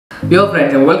your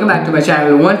friends, and welcome back to my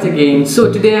channel once again.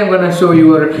 So today I'm gonna show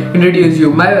you or introduce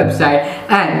you my website,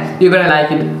 and you're gonna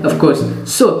like it, of course.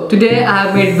 So today I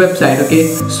have made a website, okay?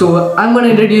 So I'm gonna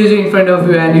introduce you in front of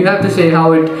you, and you have to say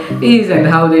how it is and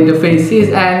how the interface is.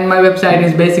 And my website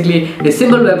is basically a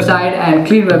simple website and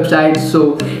clean website,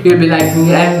 so you'll be liking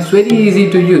it, and it's very easy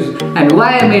to use. And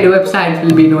why I made a website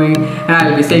will be knowing, and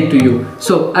I'll be saying to you.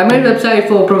 So I made a website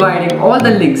for providing all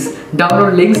the links,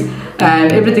 download links,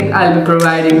 and everything I'll be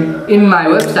providing in my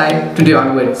website today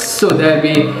onwards. So there'll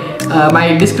be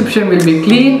my description will be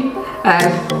clean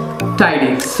and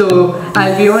tidy. So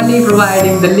I'll be only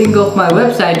providing the link of my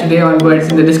website today onwards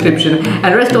in the description,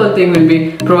 and rest all thing will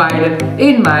be provided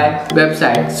in my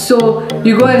website. So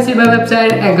you go and see my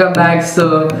website and come back.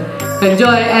 So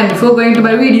enjoy, and before going to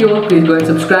my video, please go and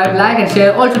subscribe, like and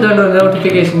share. Also turn on the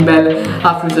notification bell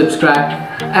after you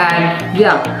subscribe. And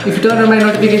yeah, if you turn on my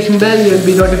notification bell, you'll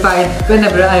be notified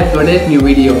whenever I upload a new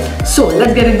video. So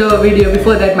let's get into a video.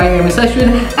 Before that, my name is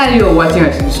Ashwin and you're watching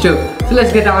Ashwin's too. So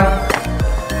let's get on.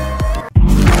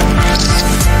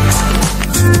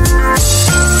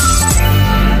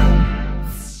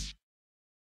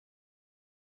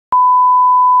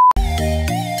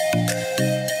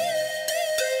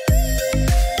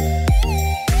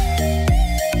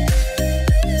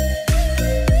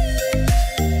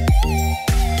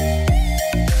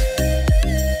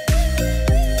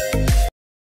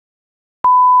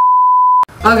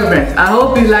 Okay friends, I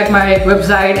hope you like my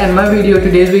website and my video,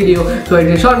 today's video. So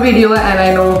it's a short video, and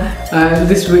I know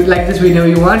this video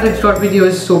you wanted short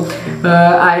videos, so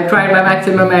I tried my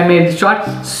maximum and made it short.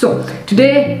 So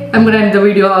today I'm gonna end the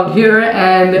video out here,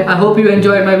 and I hope you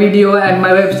enjoyed my video and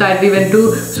my website even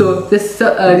too. So just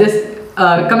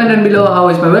comment down below how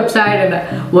is my website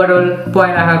and what all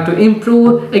point I have to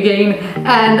improve again.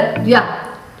 And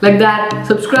yeah, like that,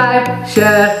 subscribe,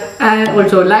 share, and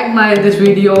also like this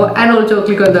video, and also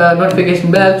click on the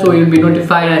notification bell so you'll be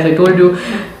notified as I told you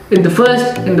in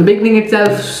the beginning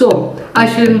itself. So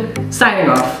Ashwin signing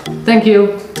off. Thank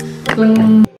you.